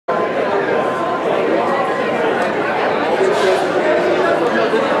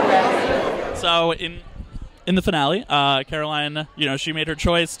So in the finale, Caroline, she made her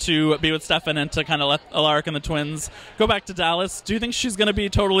choice to be with Stefan and to kind of let Alaric and the twins go back to Dallas. Do you think she's going to be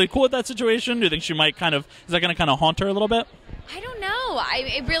totally cool with that situation? Do you think she might is that going to kind of haunt her a little bit? I don't know.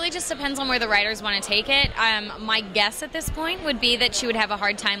 It really just depends on where the writers want to take it. My guess at this point would be that she would have a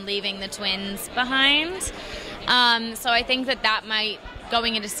hard time leaving the twins behind. So I think that might,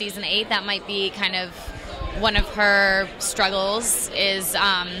 going into season 8, that might be kind of one of her struggles is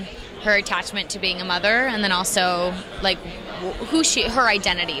her attachment to being a mother, and then also like her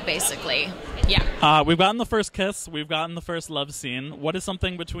identity, basically. Yeah. We've gotten the first kiss. We've gotten the first love scene. What is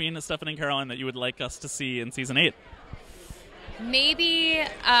something between Stefan and Caroline that you would like us to see in season 8? Maybe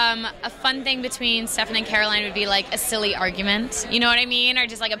a fun thing between Stefan and Caroline would be like a silly argument. You know what I mean? Or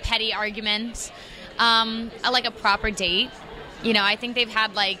just like a petty argument. Like a proper date. I think they've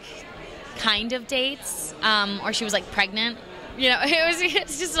had like kind of dates. Or she was like pregnant.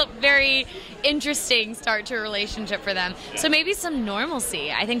 It's just a very interesting start to a relationship for them. So maybe some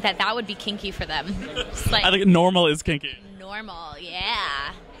normalcy. I think that would be kinky for them. I think normal is kinky. Normal,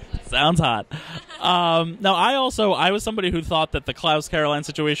 yeah. Sounds hot. Now, I was somebody who thought that the Klaus-Caroline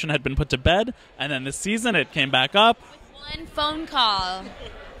situation had been put to bed, and then this season it came back up. With one phone call.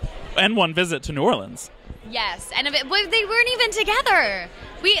 And one visit to New Orleans. Yes, and they weren't even together.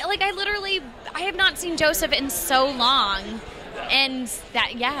 I have not seen Joseph in so long. And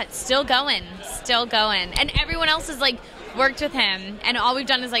it's still going. And everyone else has like worked with him, and all we've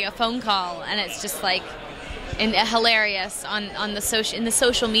done is like a phone call, and it's just like hilarious in the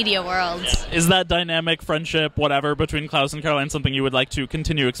social media world. Is that dynamic friendship, whatever, between Klaus and Caroline something you would like to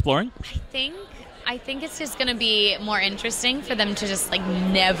continue exploring? I think it's just going to be more interesting for them to just like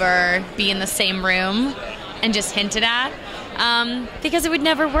never be in the same room and just hint it at. Because it would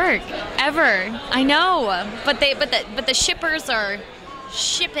never work ever. I know, but the shippers are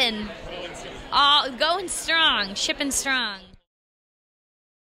shipping, going strong, shipping strong.